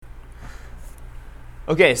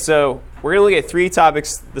Okay, so we're going to look at three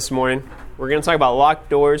topics this morning. We're going to talk about locked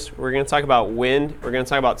doors, we're going to talk about wind, we're going to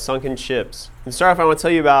talk about sunken ships. And to start off, I want to tell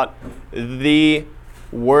you about the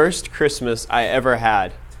worst Christmas I ever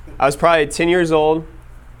had. I was probably 10 years old,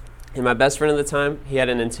 and my best friend at the time, he had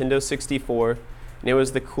a Nintendo 64, and it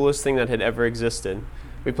was the coolest thing that had ever existed.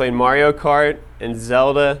 We played Mario Kart and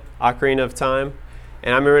Zelda, Ocarina of Time,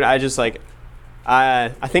 and I remember I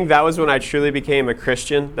think that was when I truly became a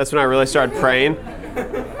Christian. That's when I really started praying.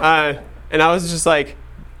 And I was just like,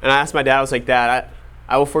 and I asked my dad, I was like, Dad,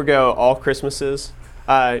 I will forego all Christmases,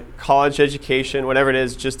 college education, whatever it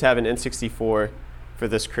is, just to have an N64 for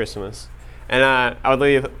this Christmas. And I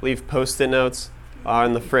would leave Post-it notes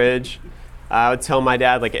in the fridge. I would tell my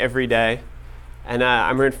dad every day. And I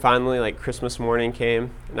remember finally Christmas morning came,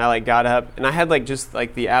 and I got up, and I had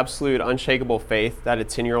the absolute unshakable faith that a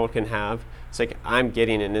 10-year-old can have. It's I'm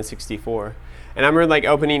getting an N64. And I remember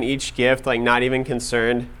opening each gift, not even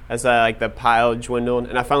concerned as the pile dwindled.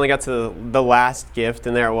 And I finally got to the last gift,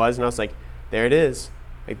 and there it was. And I was like, there it is.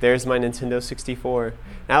 There's my Nintendo 64.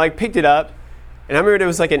 And I picked it up, and I remember it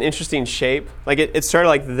was an interesting shape. It started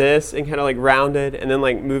like this and kind of rounded, and then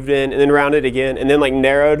moved in, and then rounded again, and then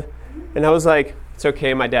narrowed. And I was like, it's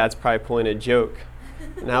okay, my dad's probably pulling a joke.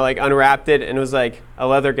 And I unwrapped it, and it was a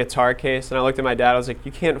leather guitar case. And I looked at my dad, I was like,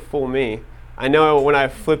 you can't fool me. I know when I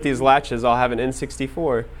flip these latches, I'll have an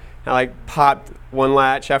N64. And I popped one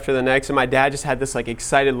latch after the next, and my dad just had this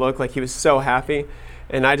excited look, he was so happy.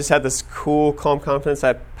 And I just had this cool, calm confidence.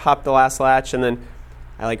 I popped the last latch, and then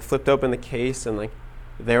I flipped open the case, and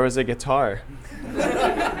there was a guitar.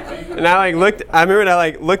 And I looked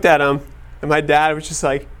at him, and my dad was just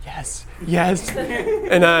yes.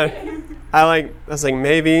 And I was like,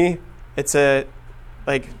 maybe it's a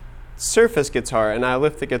Surface guitar. And I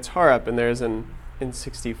lift the guitar up, and there's an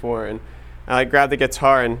N64. And I grabbed the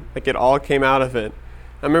guitar, and it all came out of it.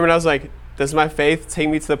 I remember I was like, does my faith take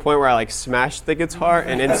me to the point where I smashed the guitar,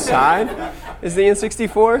 and inside is the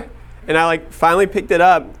N64? And I finally picked it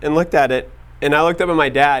up and looked at it, and I looked up at my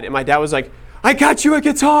dad, and my dad was like, I got you a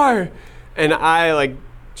guitar! And I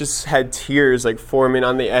just had tears forming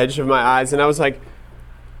on the edge of my eyes, and I was like,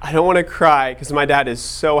 I don't want to cry because my dad is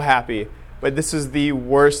so happy, but this is the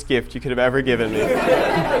worst gift you could have ever given me.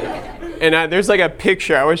 And there's a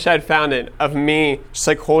picture, I wish I'd found it, of me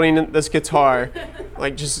just holding this guitar,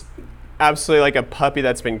 just absolutely a puppy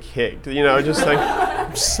that's been kicked, what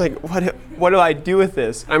do I do with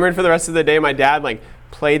this? I remember for the rest of the day, my dad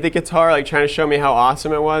played the guitar, trying to show me how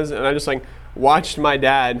awesome it was, and I just watched my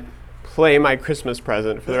dad play my Christmas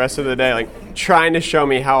present for the rest of the day, trying to show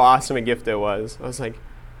me how awesome a gift it was. I was like,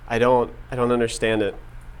 I don't understand it.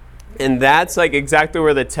 And that's exactly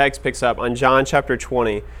where the text picks up on John chapter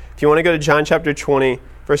 20. If you want to go to John chapter 20,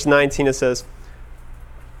 verse 19, it says,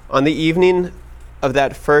 on the evening of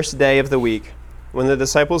that first day of the week, when the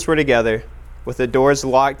disciples were together, with the doors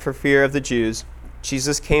locked for fear of the Jews,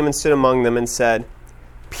 Jesus came and stood among them and said,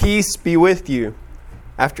 peace be with you.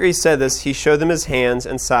 After he said this, he showed them his hands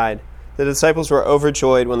and side. The disciples were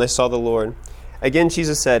overjoyed when they saw the Lord. Again,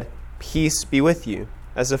 Jesus said, peace be with you.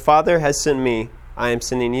 As the Father has sent me, I am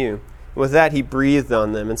sending you. And with that, he breathed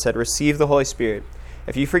on them and said, receive the Holy Spirit.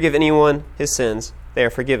 If you forgive anyone his sins, they are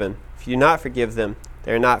forgiven. If you do not forgive them,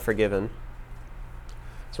 they are not forgiven.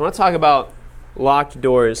 So I want to talk about locked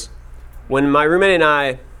doors. When my roommate and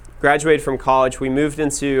I graduated from college, we moved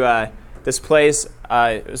into this place.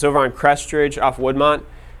 It was over on Crestridge off Woodmont.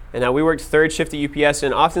 And we worked third shift at UPS,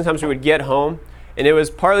 and oftentimes we would get home, and it was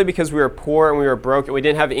partly because we were poor and we were broke, and we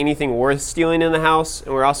didn't have anything worth stealing in the house, and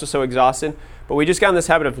we were also so exhausted. But we just got in this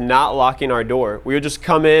habit of not locking our door. We would just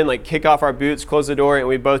come in, kick off our boots, close the door, and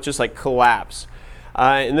we'd both just collapse.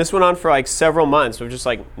 And this went on for several months of just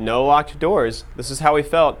no locked doors. This is how we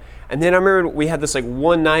felt. And then I remember we had this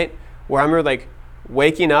one night where I remember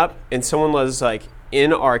waking up, and someone was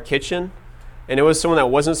in our kitchen, and it was someone that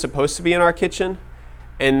wasn't supposed to be in our kitchen.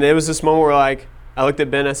 And there was this moment where I looked at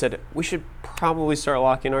Ben and I said, we should probably start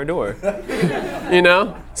locking our door.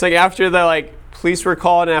 It's after the police were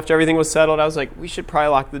called and after everything was settled, I was like, we should probably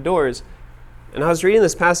lock the doors. And I was reading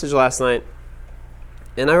this passage last night,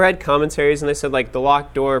 and I read commentaries, and they said the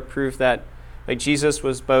locked door proved that Jesus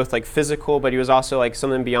was both physical, but he was also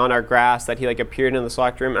something beyond our grasp, that he appeared in this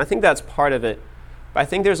locked room. And I think that's part of it. But I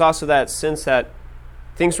think there's also that sense that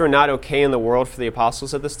things were not okay in the world for the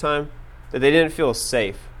apostles at this time, that they didn't feel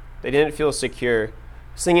safe. They didn't feel secure. I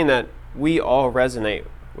was thinking that we all resonate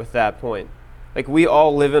with that point. We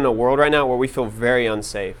all live in a world right now where we feel very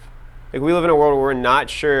unsafe. We live in a world where we're not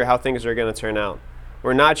sure how things are going to turn out.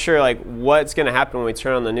 We're not sure what's going to happen when we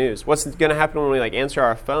turn on the news. What's going to happen when we answer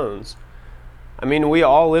our phones. I mean, we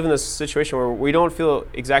all live in this situation where we don't feel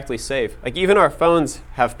exactly safe. Like, even our phones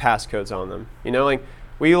have passcodes on them. You know, like,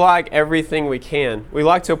 we lock everything we can. We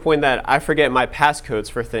lock to a point that I forget my passcodes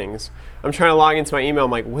for things. I'm trying to log into my email.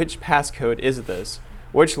 I'm like, which passcode is this?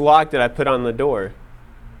 Which lock did I put on the door?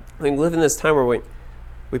 I mean, we live in this time where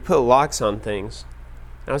we put locks on things.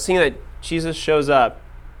 And I was thinking that Jesus shows up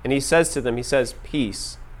and he says to them, he says,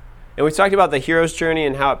 peace. And we talked about the hero's journey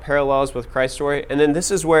and how it parallels with Christ's story. And then this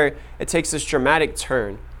is where it takes this dramatic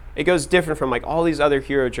turn. It goes different from like all these other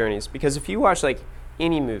hero journeys. Because if you watch like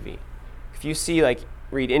any movie, if you see like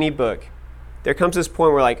read any book, there comes this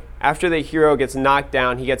point where like after the hero gets knocked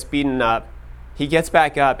down, he gets beaten up, he gets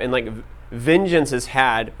back up and like vengeance is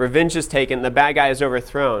had, revenge is taken, the bad guy is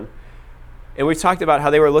overthrown. And we talked about how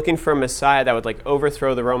they were looking for a Messiah that would like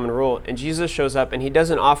overthrow the Roman rule. And Jesus shows up and he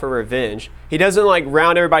doesn't offer revenge. He doesn't like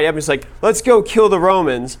round everybody up and just like, let's go kill the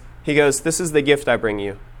Romans. He goes, this is the gift I bring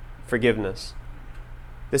you, forgiveness.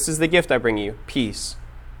 This is the gift I bring you, peace.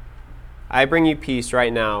 I bring you peace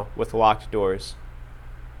right now with locked doors.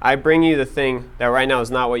 I bring you the thing that right now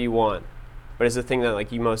is not what you want, but is the thing that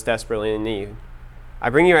like you most desperately need. I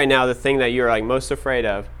bring you right now the thing that you're like most afraid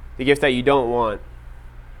of, the gift that you don't want.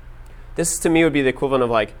 This to me would be the equivalent of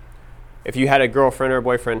like if you had a girlfriend or a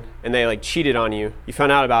boyfriend and they like cheated on you, you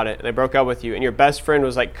found out about it and they broke up with you and your best friend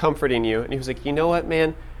was like comforting you and he was like, you know what,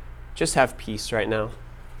 man, just have peace right now.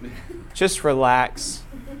 Just relax.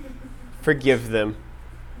 Forgive them.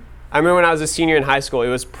 I remember when I was a senior in high school, it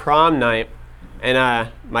was prom night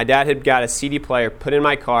and my dad had got a CD player put in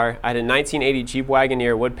my car. I had a 1980 Jeep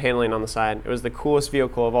Wagoneer wood paneling on the side. It was the coolest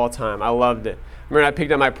vehicle of all time. I loved it. I remember I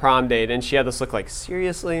picked up my prom date and she had this look like,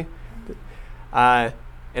 seriously?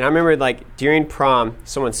 And I remember like during prom,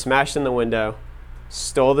 someone smashed in the window,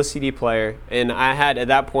 stole the CD player, and I had at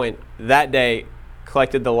that point, that day,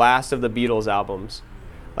 collected the last of the Beatles albums.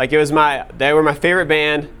 Like they were my favorite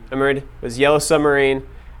band. I remember it was Yellow Submarine,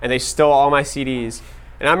 and they stole all my CDs.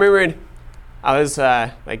 And I remembered I was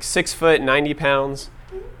like 6 foot, 90 pounds,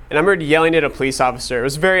 and I remember yelling at a police officer. It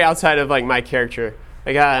was very outside of like my character.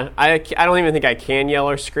 Like I don't even think I can yell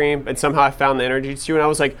or scream, but somehow I found the energy to, and I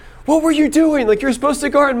was like, what were you doing? Like, you're supposed to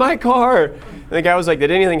guard my car. And the guy was like,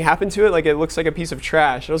 did anything happen to it? Like, it looks like a piece of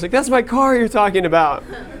trash. And I was like, that's my car you're talking about.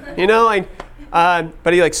 You know, like,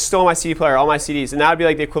 but he like stole my CD player, all my CDs. And that would be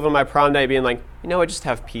like the equivalent of my prom night being like, you know what, just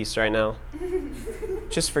have peace right now.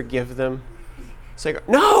 Just forgive them. It's like,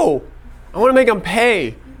 no, I want to make them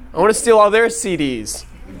pay. I want to steal all their CDs.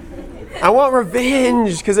 I want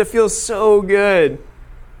revenge because it feels so good.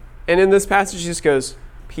 And in this passage, he just goes,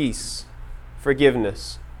 peace,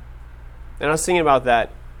 forgiveness. And I was thinking about that.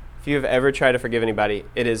 If you have ever tried to forgive anybody,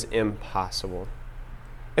 it is impossible.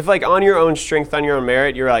 If like on your own strength, on your own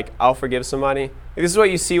merit, you're like, I'll forgive somebody. Like, this is what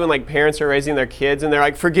you see when like parents are raising their kids and they're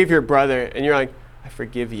like, forgive your brother. And you're like, I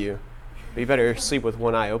forgive you. But you better sleep with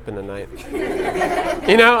one eye open tonight.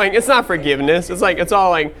 You know, like it's not forgiveness. It's like, it's all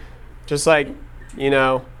like, just like, you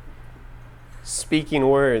know, speaking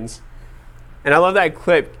words. And I love that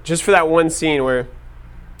clip just for that one scene where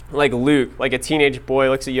like Luke, like a teenage boy,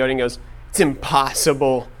 looks at Yoda and goes, it's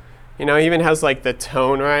impossible. You know, he even has like the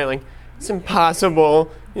tone, right? Like, it's impossible.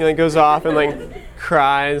 You know, he goes off and like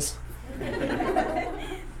cries.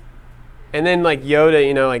 And then like Yoda,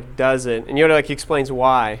 you know, like does it. And Yoda like explains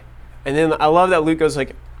why. And then I love that Luke goes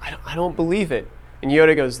like, I don't believe it. And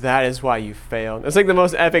Yoda goes, that is why you failed. It's like the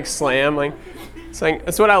most epic slam. Like, it's like,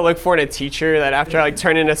 that's what I look for in a teacher, that after I like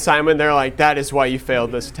turn in an assignment, they're like, that is why you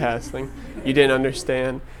failed this test. Like, you didn't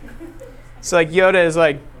understand. So like Yoda is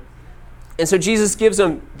like, and so Jesus gives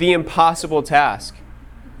them the impossible task.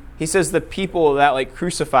 He says, the people that like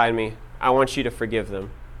crucified me, I want you to forgive them.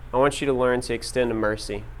 I want you to learn to extend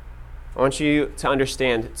mercy. I want you to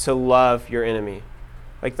understand, to love your enemy.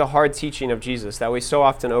 Like the hard teaching of Jesus that we so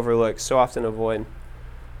often overlook, so often avoid.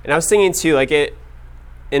 And I was thinking too, like it,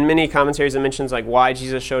 in many commentaries it mentions like why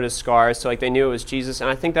Jesus showed his scars, so like they knew it was Jesus, and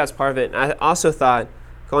I think that's part of it. And I also thought,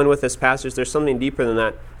 going with this passage, there's something deeper than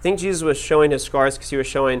that. I think Jesus was showing his scars because he was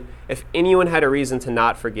showing if anyone had a reason to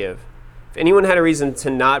not forgive, if anyone had a reason to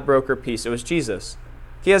not broker peace, it was Jesus.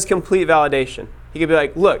 He has complete validation. He could be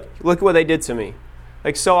like, look at what they did to me.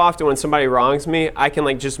 Like so often when somebody wrongs me, I can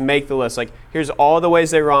like just make the list. Like, here's all the ways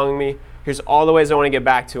they wronged me. Here's all the ways I want to get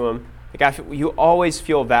back to them. Like you always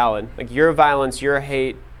feel valid. Like your violence, your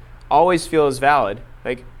hate always feels valid.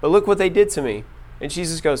 Like, but look what they did to me. And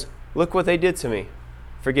Jesus goes, look what they did to me.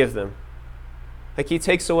 Forgive them. Like he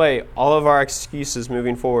takes away all of our excuses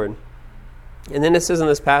moving forward. And then it says in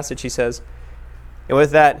this passage, he says, and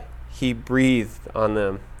with that, he breathed on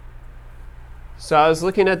them. So I was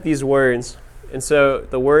looking at these words. And so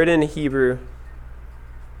the word in Hebrew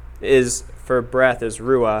is for breath is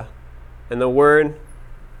ruah, and the word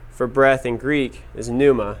for breath in Greek is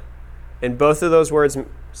pneuma. And both of those words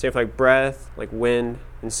stand for like breath, like wind,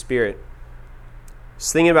 and spirit.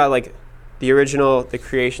 Just thinking about like the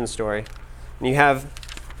creation story. And you have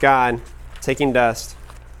God taking dust,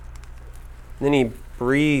 and then he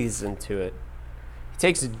breathes into it. He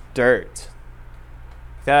takes dirt.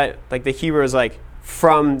 That, like the Hebrew is like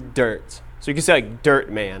from dirt. So you can say like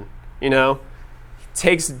dirt man, you know? He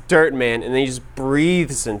takes dirt man and then he just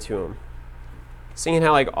breathes into him. Seeing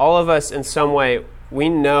how like all of us in some way, we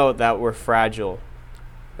know that we're fragile.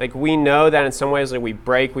 Like we know that in some ways like we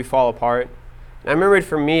break, we fall apart. And I remember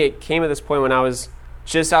for me, it came at this point when I was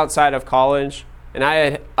just outside of college, and I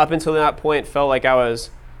had up until that point felt like I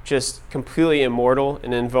was just completely immortal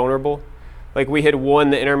and invulnerable. Like we had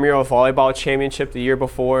won the intramural volleyball championship the year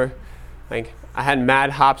before. Like I had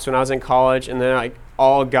mad hops when I was in college, and they're like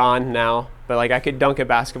all gone now. But like I could dunk a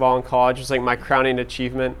basketball in college. It was like my crowning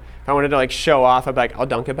achievement. If I wanted to like show off, I'd be like, I'll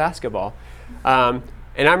dunk a basketball. And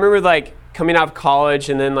I remember like coming out of college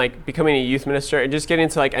and then like becoming a youth minister and just getting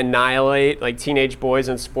to like annihilate like teenage boys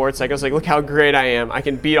in sports. Like I was like, look how great I am. I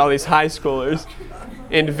can beat all these high schoolers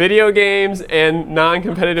in video games and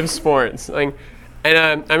non-competitive sports. Like, and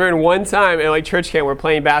I remember one time at like church camp, we're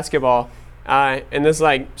playing basketball, and this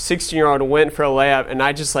like 16-year-old went for a layup, and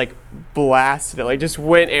I just like blasted it, like just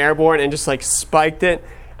went airborne and just like spiked it.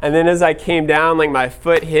 And then as I came down, like my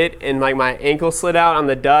foot hit and like my ankle slid out on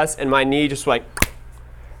the dust, and my knee just like.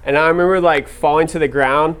 And I remember like falling to the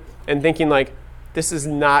ground and thinking like, this is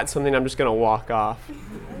not something I'm just gonna walk off.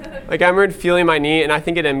 Like I remember feeling my knee, and I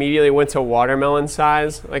think it immediately went to watermelon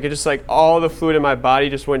size. Like it just like all the fluid in my body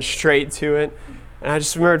just went straight to it. And I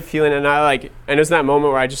just remembered feeling it, and it was that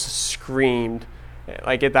moment where I just screamed,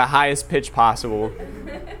 like at the highest pitch possible.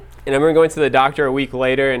 And I remember going to the doctor a week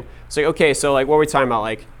later, and it's like, okay, so like what are we talking about?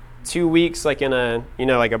 Like 2 weeks, like in a,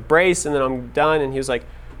 like a brace, and then I'm done. And he was like,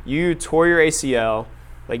 you tore your ACL,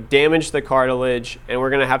 like damaged the cartilage, and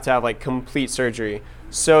we're gonna have to have like complete surgery.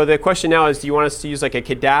 So the question now is, do you want us to use like a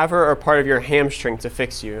cadaver or part of your hamstring to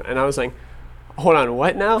fix you? And I was like, hold on,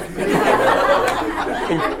 what now?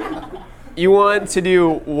 You want to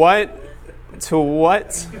do what to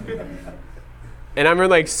what? And I remember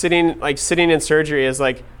like sitting in surgery as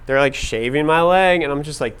like they're like shaving my leg, and I'm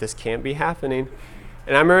just like, this can't be happening.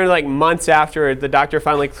 And I remember like months after, the doctor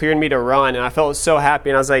finally cleared me to run, and I felt so happy.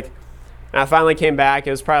 And I was like, and I finally came back.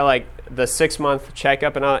 It was probably like the 6-month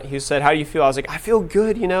checkup, and he said, how do you feel? I was like, I feel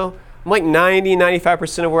good, I'm like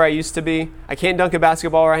 95% of where I used to be. I can't dunk a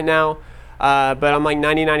basketball right now, but I'm like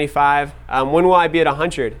 95. When will I be at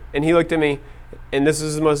 100? And he looked at me, and this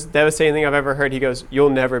is the most devastating thing I've ever heard. He goes, you'll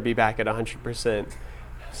never be back at 100%.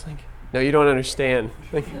 I was like, no, you don't understand.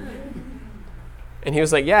 And he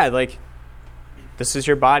was like, yeah, like, this is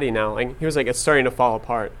your body now. Like, he was like, it's starting to fall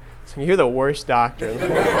apart. So you're the worst doctor in the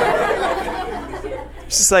world.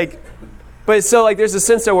 It's just like, but so like there's a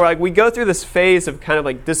sense that we go through this phase of kind of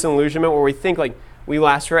like disillusionment where we think like we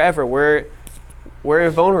last forever. We're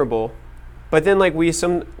invulnerable. But then like we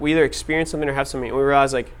either experience something or have something, and we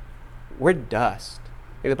realize like we're dust.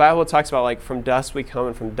 Like the Bible talks about like from dust we come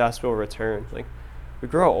and from dust we'll return. Like we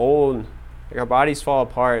grow old, like our bodies fall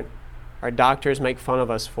apart. Our doctors make fun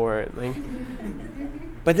of us for it. Like,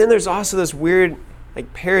 but then there's also this weird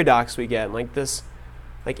like paradox we get, like this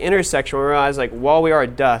like intersection where we realize like while we are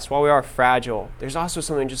dust, while we are fragile, there's also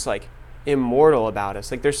something just like immortal about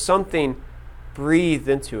us. Like there's something breathed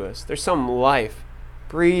into us. There's some life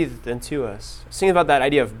breathed into us. I was thinking about that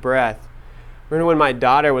idea of breath. Remember when my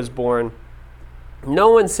daughter was born,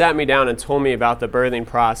 no one sat me down and told me about the birthing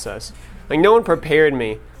process. Like no one prepared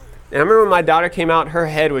me. And I remember when my daughter came out, her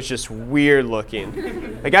head was just weird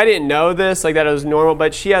looking. Like I didn't know this, like that it was normal,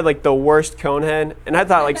 but she had like the worst cone head. And I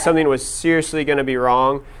thought like something was seriously going to be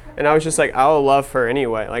wrong. And I was just like, I'll love her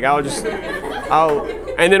anyway. Like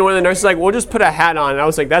and then one of the nurses was like, we'll just put a hat on. And I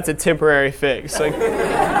was like, that's a temporary fix. Like,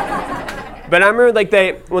 but I remember like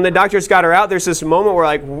when the doctors got her out, there's this moment where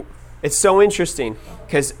like, it's so interesting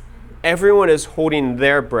because everyone is holding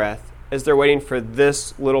their breath as they're waiting for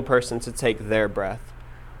this little person to take their breath.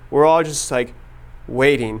 We're all just like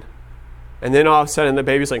waiting. And then all of a sudden the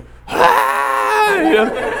baby's like, ah!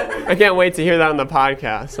 I can't wait to hear that on the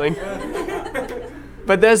podcast. Like,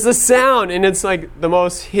 but there's the sound, and it's like the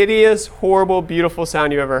most hideous, horrible, beautiful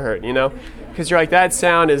sound you've ever heard, Because you're like, that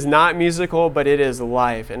sound is not musical, but it is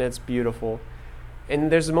life, and it's beautiful.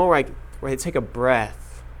 And there's a moment where you take a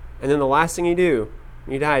breath, and then the last thing you do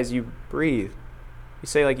when you die is you breathe. You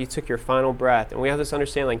say like you took your final breath. And we have this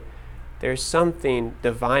understanding like, there's something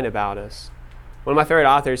divine about us. One of my favorite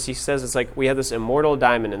authors, he says it's like we have this immortal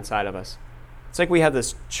diamond inside of us. It's like we have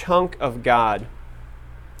this chunk of God.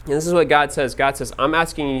 And this is what God says. God says, I'm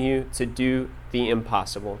asking you to do the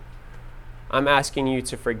impossible. I'm asking you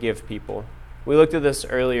to forgive people. We looked at this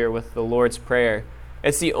earlier with the Lord's Prayer.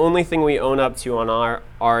 It's the only thing we own up to on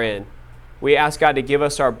our end. We ask God to give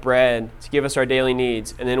us our bread, to give us our daily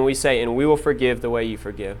needs, and then we say, and we will forgive the way you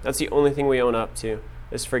forgive. That's the only thing we own up to,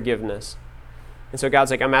 is forgiveness. And so God's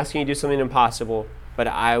like, I'm asking you to do something impossible, but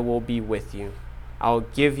I will be with you. I'll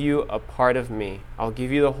give you a part of me. I'll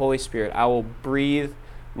give you the Holy Spirit. I will breathe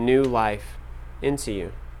new life into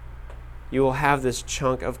you. You will have this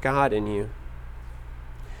chunk of God in you.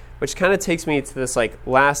 Which kind of takes me to this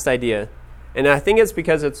last idea. And I think it's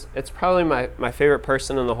because it's probably my favorite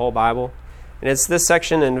person in the whole Bible. And it's this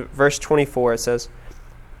section in verse 24. It says,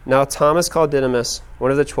 Now Thomas called Didymus,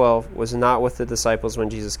 one of the 12, was not with the disciples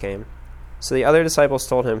when Jesus came. So the other disciples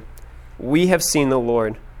told him, We have seen the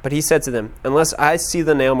Lord. But he said to them, Unless I see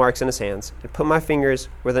the nail marks in his hands, and put my fingers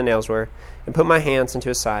where the nails were, and put my hands into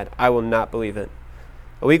his side, I will not believe it.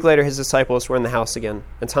 A week later his disciples were in the house again,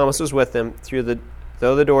 and Thomas was with them,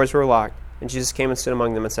 though the doors were locked. And Jesus came and stood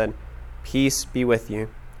among them and said, Peace be with you.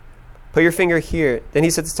 Put your finger here. Then he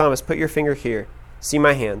said to Thomas, Put your finger here. See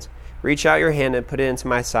my hands. Reach out your hand and put it into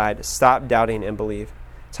my side. Stop doubting and believe.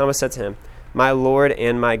 Thomas said to him, My Lord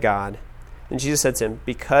and my God. Then Jesus said to him,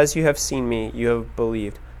 Because you have seen me, you have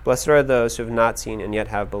believed. Blessed are those who have not seen and yet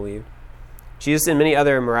have believed. Jesus did many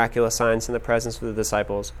other miraculous signs in the presence of the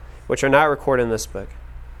disciples, which are not recorded in this book.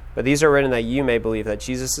 But these are written that you may believe that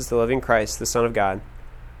Jesus is the living Christ, the Son of God,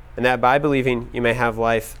 and that by believing you may have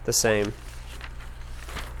life the same.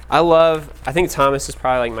 I think Thomas is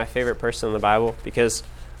probably my favorite person in the Bible because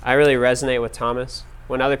I really resonate with Thomas.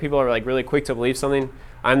 When other people are really quick to believe something,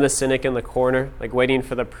 I'm the cynic in the corner, waiting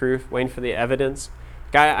for the proof, waiting for the evidence.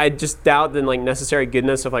 I just doubt the necessary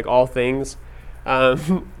goodness of all things.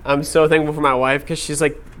 I'm so thankful for my wife because she's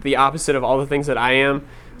the opposite of all the things that I am.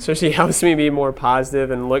 So she helps me be more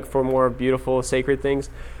positive and look for more beautiful, sacred things.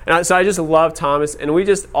 And so I just love Thomas, and we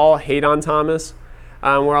just all hate on Thomas.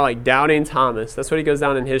 We're all doubting Thomas. That's what he goes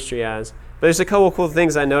down in history as. But there's a couple of cool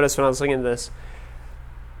things I noticed when I was looking at this.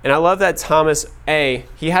 And I love that Thomas,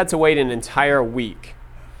 he had to wait an entire week.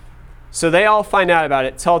 So they all find out about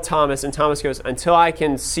it, tell Thomas, and Thomas goes, until I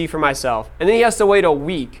can see for myself. And then he has to wait a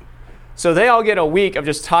week. So they all get a week of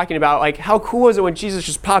just talking about, how cool was it when Jesus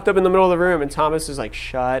just popped up in the middle of the room? And Thomas is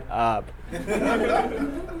shut up.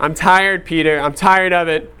 I'm tired, Peter. I'm tired of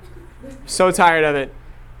it. So tired of it.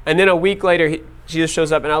 And then a week later, Jesus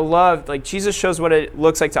shows up. And I love, Jesus shows what it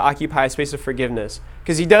looks like to occupy a space of forgiveness.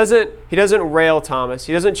 Because he doesn't rail Thomas.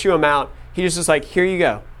 He doesn't chew him out. He just is here you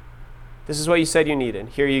go. This is what you said you needed.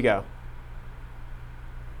 Here you go.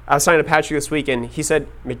 I was talking to Patrick this week, and he said,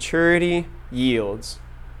 maturity yields.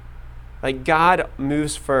 God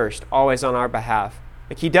moves first, always on our behalf.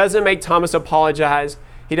 He doesn't make Thomas apologize.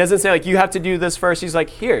 He doesn't say, you have to do this first. He's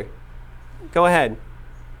here, go ahead.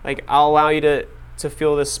 I'll allow you to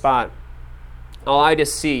feel this spot. I'll allow you to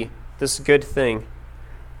see this good thing.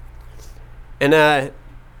 And I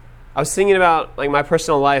was thinking about, my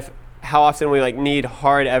personal life, how often we, need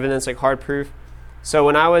hard evidence, hard proof. So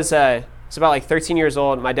when I was about 13 years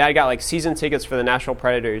old, my dad got season tickets for the Nashville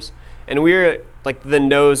Predators. And we were the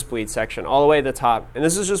nosebleed section, all the way to the top. And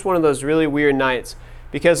this is just one of those really weird nights.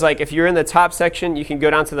 Because if you're in the top section, you can go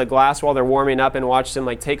down to the glass while they're warming up and watch them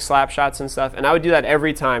take slap shots and stuff. And I would do that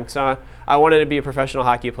every time because I wanted to be a professional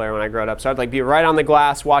hockey player when I grew up. So I'd be right on the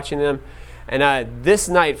glass watching them. And this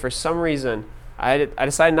night, for some reason, I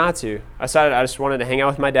decided not to. I decided I just wanted to hang out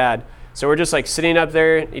with my dad. So we're just sitting up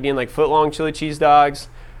there eating foot-long chili cheese dogs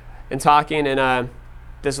and talking. And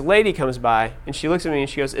this lady comes by, and she looks at me, and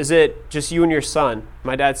she goes, is it just you and your son?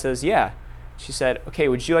 My dad says, yeah. She said, okay,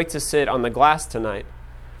 would you like to sit on the glass tonight?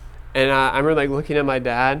 And I remember looking at my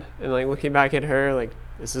dad and looking back at her,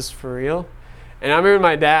 is this for real? And I remember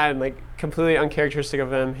my dad, completely uncharacteristic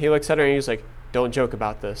of him, he looks at her and he's don't joke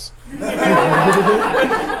about this.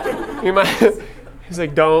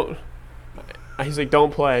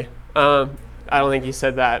 Don't play. I don't think he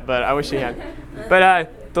said that, but I wish he had.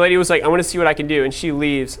 But the lady was I want to see what I can do. And she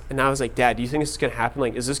leaves. And I was Dad, do you think this is going to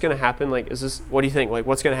happen? Is this going to happen? What do you think?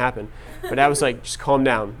 What's going to happen? But Dad was just calm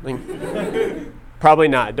down. Probably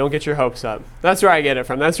not. Don't get your hopes up. That's where I get it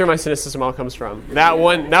from. That's where my cynicism all comes from. That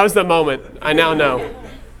was the moment. I now know.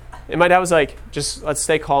 And my dad was just let's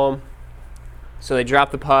stay calm. So they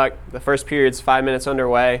drop the puck. The first period's 5 minutes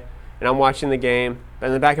underway. And I'm watching the game. But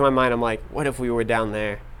in the back of my mind, I'm what if we were down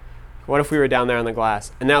there? What if we were down there on the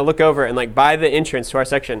glass? And now I look over, and by the entrance to our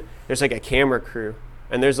section, there's a camera crew.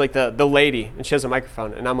 And there's the lady, and she has a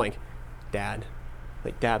microphone. And I'm Dad.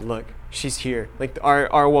 Dad, look. she's here. Like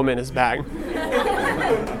our woman is back.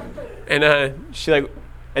 And she like,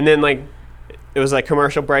 and then like, it was like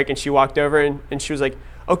commercial break, and she walked over and she was like,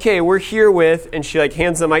 okay, we're here with, and she like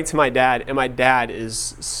hands the mic to my dad, and my dad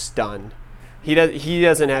is stunned. He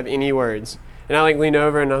doesn't have any words. And I like leaned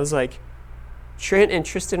over and I was like, Trent and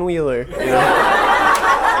Tristan Wheeler. You know?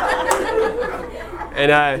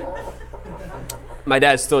 And my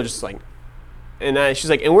dad's still just like, and she's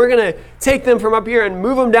like, and we're going to take them from up here and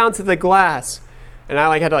move them down to the glass. And I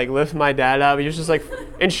like had to like lift my dad up. He was just like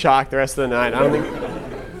in shock the rest of the night. And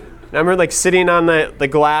I remember like sitting on the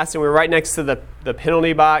glass, and we were right next to the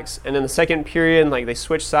penalty box. And in the second period, like they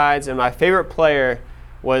switched sides, and my favorite player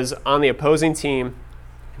was on the opposing team.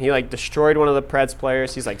 And he like destroyed one of the Preds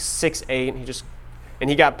players. He's like 6'8", and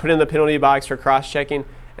he got put in the penalty box for cross-checking.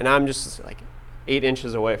 And I'm just like 8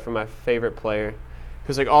 inches away from my favorite player,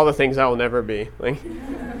 who's like all the things I will never be. Like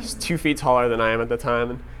he's 2 feet taller than I am at the time.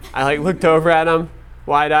 And I like looked over at him,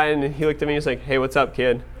 wide-eyed, and he looked at me. He's like, "Hey, what's up,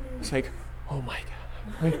 kid?" He's like, "Oh my God."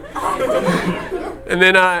 And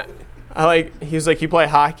then he was like, "You play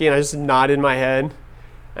hockey?" And I just nodded my head.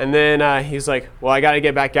 And then he's like, "Well, I got to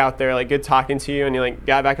get back out there. Like, good talking to you." And he like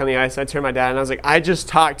got back on the ice. And I turned to my dad and I was like, "I just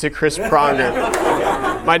talked to Chris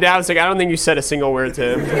Pronger." My dad was like, "I don't think you said a single word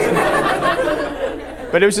to him."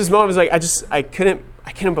 But it was this moment. It was like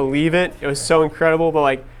I couldn't believe it. It was so incredible. But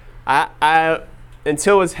like I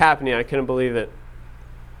until it was happening, I couldn't believe it.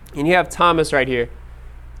 And you have Thomas right here.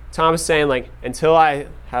 Thomas saying, like, until I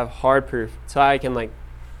have hard proof, until I can, like,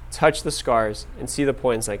 touch the scars and see the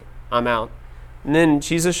points, like, I'm out. And then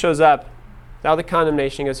Jesus shows up without the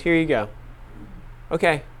condemnation and goes, "Here you go.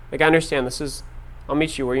 Okay, like, I understand. I'll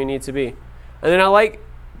meet you where you need to be." And then I like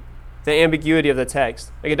the ambiguity of the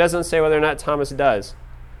text. Like, it doesn't say whether or not Thomas does.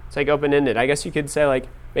 It's, like, open-ended. I guess you could say, like,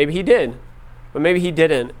 maybe he did, but maybe he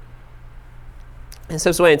didn't. And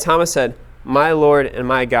so when Thomas said, "My Lord and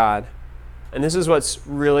my God." And this is what's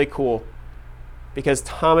really cool, because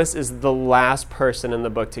Thomas is the last person in the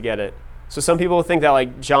book to get it. So some people think that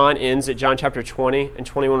like John ends at John chapter 20 and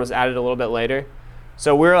 21 was added a little bit later.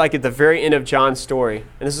 So we're like at the very end of John's story.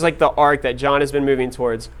 And this is like the arc that John has been moving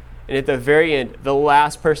towards. And at the very end, the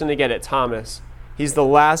last person to get it, Thomas, he's the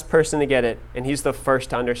last person to get it, and he's the first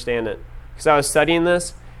to understand it. Because I was studying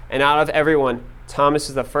this, and out of everyone, Thomas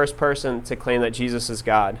is the first person to claim that Jesus is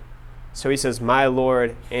God. So he says, "My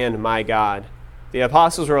Lord and my God." The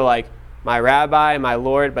apostles were like, "My Rabbi, my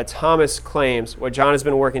Lord," but Thomas claims what John has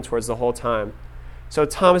been working towards the whole time. So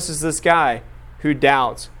Thomas is this guy who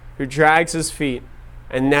doubts, who drags his feet,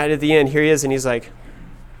 and that at the end, here he is, and he's like,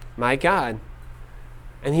 "My God."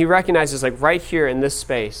 And he recognizes, like right here in this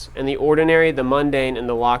space, in the ordinary, the mundane, in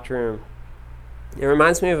the locked room. It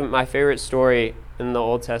reminds me of my favorite story in the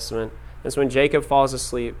Old Testament. It's when Jacob falls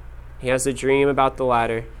asleep. He has a dream about the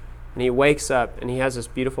ladder. And he wakes up, and he has this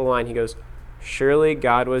beautiful line. He goes, "Surely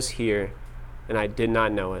God was here, and I did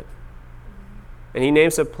not know it." And he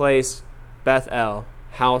names the place Bethel,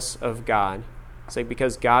 house of God. It's like,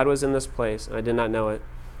 because God was in this place, and I did not know it.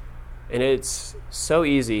 And it's so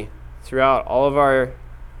easy throughout all of our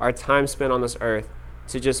time spent on this earth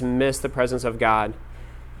to just miss the presence of God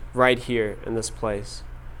right here in this place.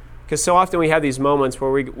 Because so often we have these moments where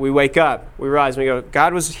we wake up, we realize, we go,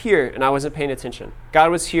 God was here and I wasn't paying attention. God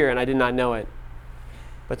was here and I did not know it.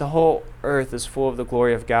 But the whole earth is full of the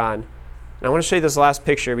glory of God. And I want to show you this last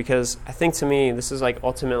picture, because I think to me this is like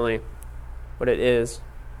ultimately what it is.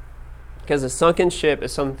 Because a sunken ship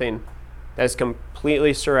is something that is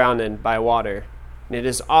completely surrounded by water. And it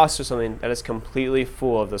is also something that is completely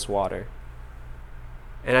full of this water.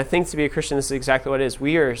 And I think to be a Christian, this is exactly what it is.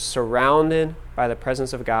 We are surrounded by the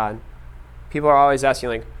presence of God. People are always asking,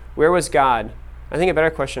 like, where was God? I think a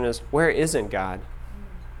better question is, where isn't God?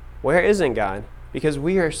 Where isn't God? Because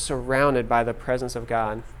we are surrounded by the presence of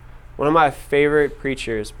God. One of my favorite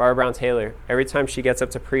preachers, Barbara Brown Taylor, every time she gets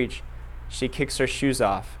up to preach, she kicks her shoes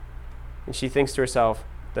off. And she thinks to herself,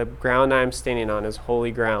 the ground I am standing on is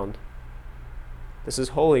holy ground. This is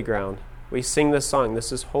holy ground. We sing this song,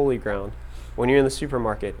 this is holy ground. When you're in the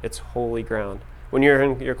supermarket, it's holy ground. When you're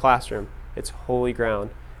in your classroom, it's holy ground.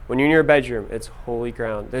 When you're in your bedroom, it's holy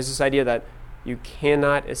ground. There's this idea that you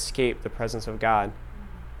cannot escape the presence of God.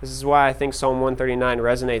 This is why I think Psalm 139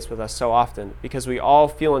 resonates with us so often, because we all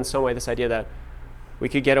feel in some way this idea that we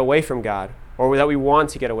could get away from God, or that we want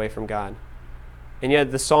to get away from God. And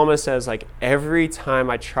yet the psalmist says, like, every time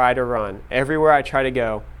I try to run, everywhere I try to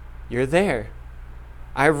go, you're there.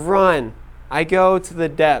 I run. I go to the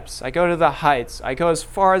depths. I go to the heights. I go as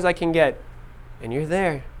far as I can get. And you're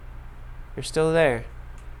there. You're still there.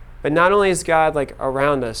 But not only is God like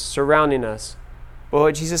around us, surrounding us, but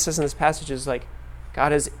what Jesus says in this passage is like,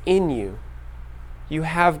 God is in you. You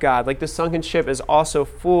have God. Like the sunken ship is also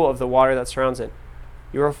full of the water that surrounds it.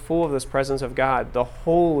 You are full of this presence of God. The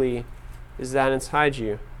holy is that inside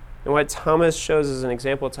you. And what Thomas shows as an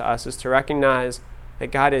example to us is to recognize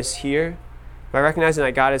that God is here. By recognizing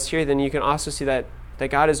that God is here, then you can also see that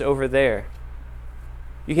God is over there.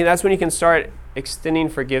 That's when you can start extending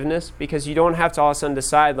forgiveness, because you don't have to all of a sudden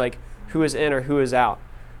decide like who is in or who is out,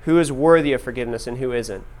 who is worthy of forgiveness and who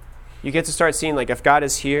isn't. You get to start seeing like if God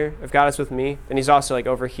is here, if God is with me, then he's also like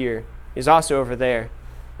over here. He's also over there.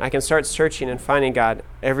 And I can start searching and finding God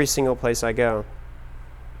every single place I go.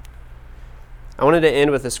 I wanted to end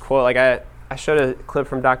with this quote. Like I showed a clip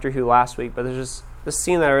from Doctor Who last week, but there's just this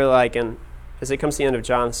scene that I really like, and as it comes to the end of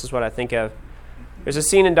John, this is what I think of. There's a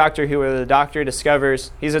scene in Doctor Who where the Doctor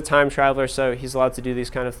discovers he's a time traveler, so he's allowed to do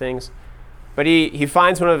these kind of things. But he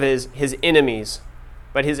finds one of his enemies,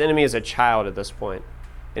 but his enemy is a child at this point.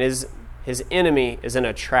 And his enemy is in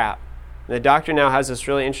a trap. And the Doctor now has this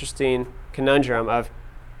really interesting conundrum of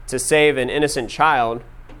to save an innocent child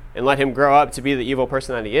and let him grow up to be the evil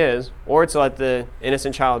person that he is, or to let the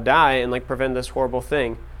innocent child die and like prevent this horrible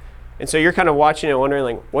thing. And so you're kind of watching it wondering,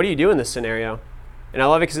 like, what do you do in this scenario? And I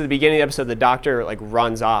love it because at the beginning of the episode, the Doctor like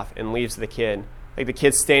runs off and leaves the kid. Like the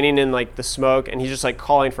kid's standing in like the smoke, and he's just like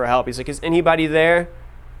calling for help. He's like, is anybody there?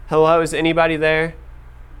 Hello, is anybody there?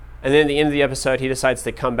 And then at the end of the episode, he decides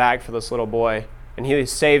to come back for this little boy, and he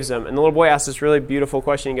saves him. And the little boy asks this really beautiful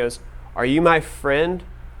question. He goes, are you my friend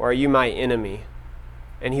or are you my enemy?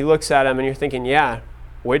 And he looks at him, and you're thinking, yeah,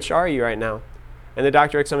 which are you right now? And the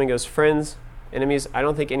Doctor looks at him and goes, friends, enemies, I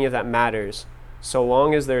don't think any of that matters, so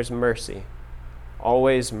long as there's mercy.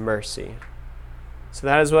 Always mercy. So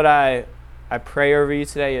that is what I pray over you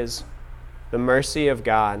today, is the mercy of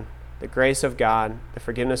God, the grace of God, the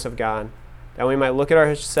forgiveness of God, that we might look at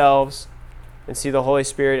ourselves and see the Holy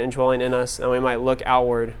Spirit indwelling in us, and we might look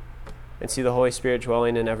outward and see the Holy Spirit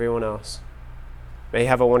dwelling in everyone else. May you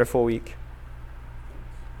have a wonderful week.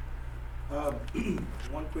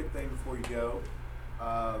 One quick thing before you go.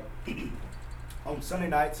 On Sunday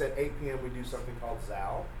nights at 8 p.m. we do something called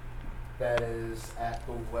Zow. That is at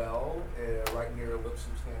the Well, right near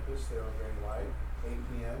Lipscomb's campus there on Grand Light, 8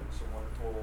 p.m. It's a wonderful